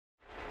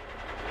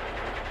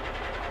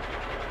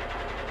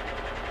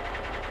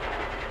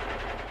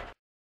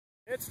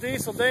It's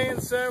Diesel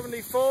Dan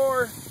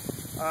 74.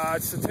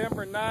 It's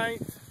September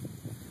 9th.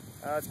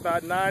 It's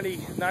about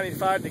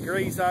 95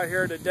 degrees out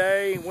here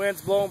today.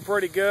 Wind's blowing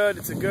pretty good.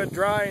 It's a good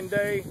drying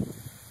day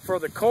for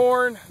the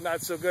corn.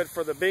 Not so good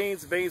for the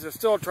beans. The beans are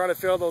still trying to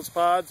fill those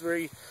pods.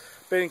 We've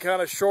been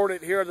kind of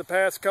shorted here the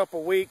past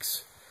couple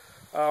weeks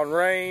on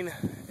rain,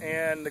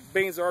 and the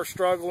beans are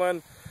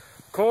struggling.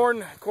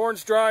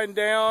 Corn's drying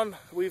down.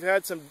 We've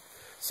had some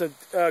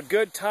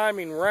good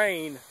timing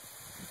rain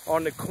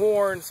on the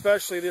corn,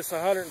 especially this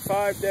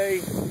 105-day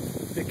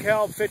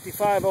Dekalb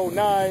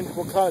 5509.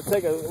 We'll kind of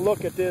take a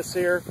look at this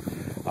here.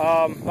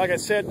 Like I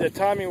said, the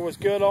timing was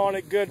good on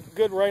it.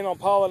 Good rain on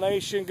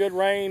pollination. Good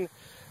rain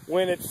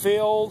when it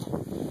filled.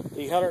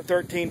 The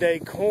 113-day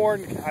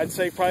corn, I'd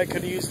say probably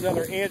could have used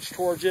another inch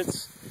towards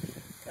its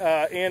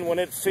end when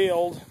it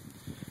filled.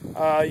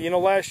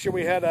 Last year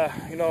we had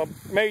a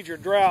major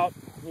drought,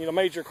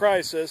 major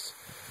crisis,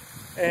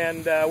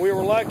 and we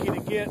were lucky to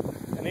get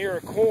an ear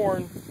of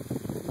corn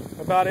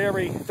about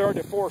every third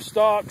to fourth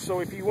stalk. So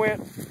if you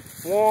went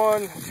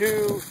 1,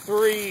 2,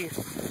 3,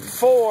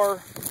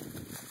 4,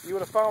 you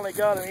would have finally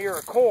got an ear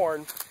of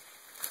corn.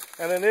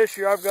 And then this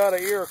year I've got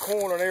an ear of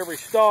corn on every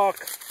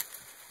stalk,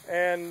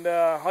 and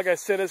like I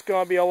said, it's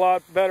going to be a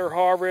lot better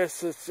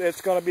harvest. It's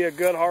going to be a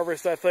good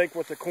harvest, I think,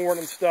 with the corn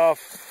and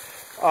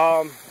stuff.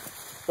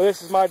 But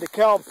this is my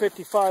Dekalb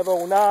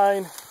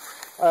 5509.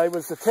 It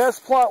was the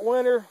test plot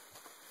winner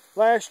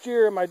last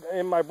year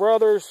in my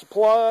brother's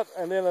plot,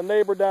 and then a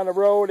neighbor down the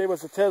road, it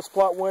was a test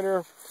plot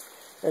winner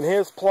in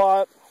his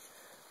plot.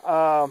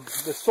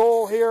 The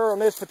soil here on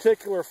this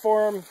particular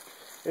farm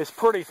is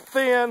pretty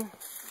thin.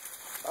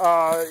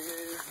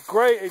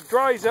 Great, it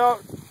dries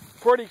out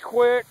pretty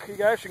quick.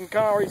 You actually can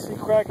kind of already see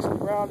cracks in the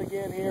ground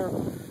again here.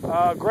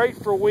 Great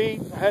for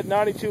wheat. I had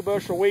 92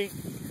 bushel wheat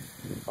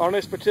on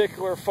this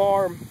particular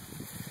farm.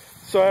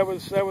 So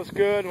that was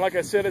good, and like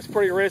I said, it's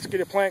pretty risky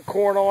to plant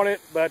corn on it,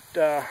 but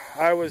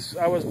I was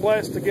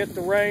blessed to get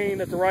the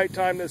rain at the right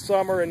time this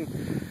summer and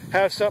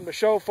have something to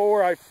show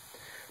for. I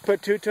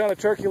put 2 tons of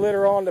turkey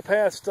litter on the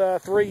past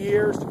 3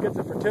 years to get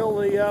the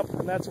fertility up,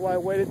 and that's why I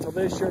waited till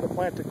this year to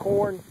plant the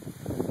corn.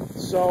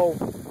 So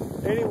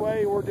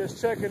anyway, we're just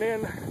checking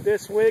in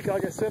this week.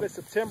 Like I said, it's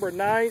September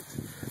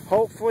 9th.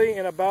 Hopefully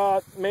in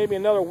about maybe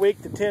another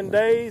week to 10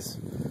 days,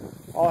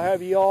 I'll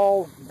have you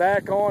all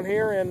back on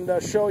here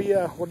and show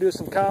you. We'll do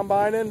some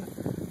combining.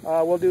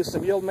 We'll do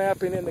some yield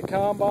mapping in the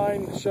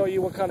combine, show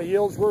you what kind of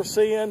yields we're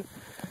seeing.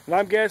 And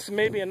I'm guessing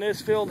maybe in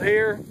this field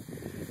here,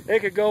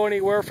 it could go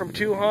anywhere from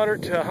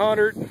 200 to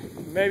 100,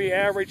 maybe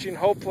averaging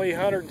hopefully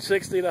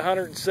 160 to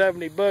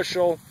 170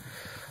 bushel.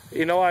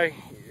 I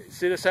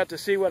just have to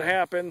see what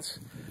happens.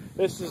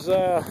 This is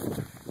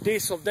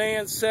Diesel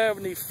Dan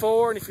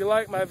 74, and if you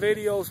like my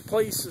videos,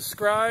 please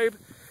subscribe,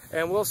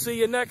 and we'll see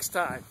you next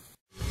time.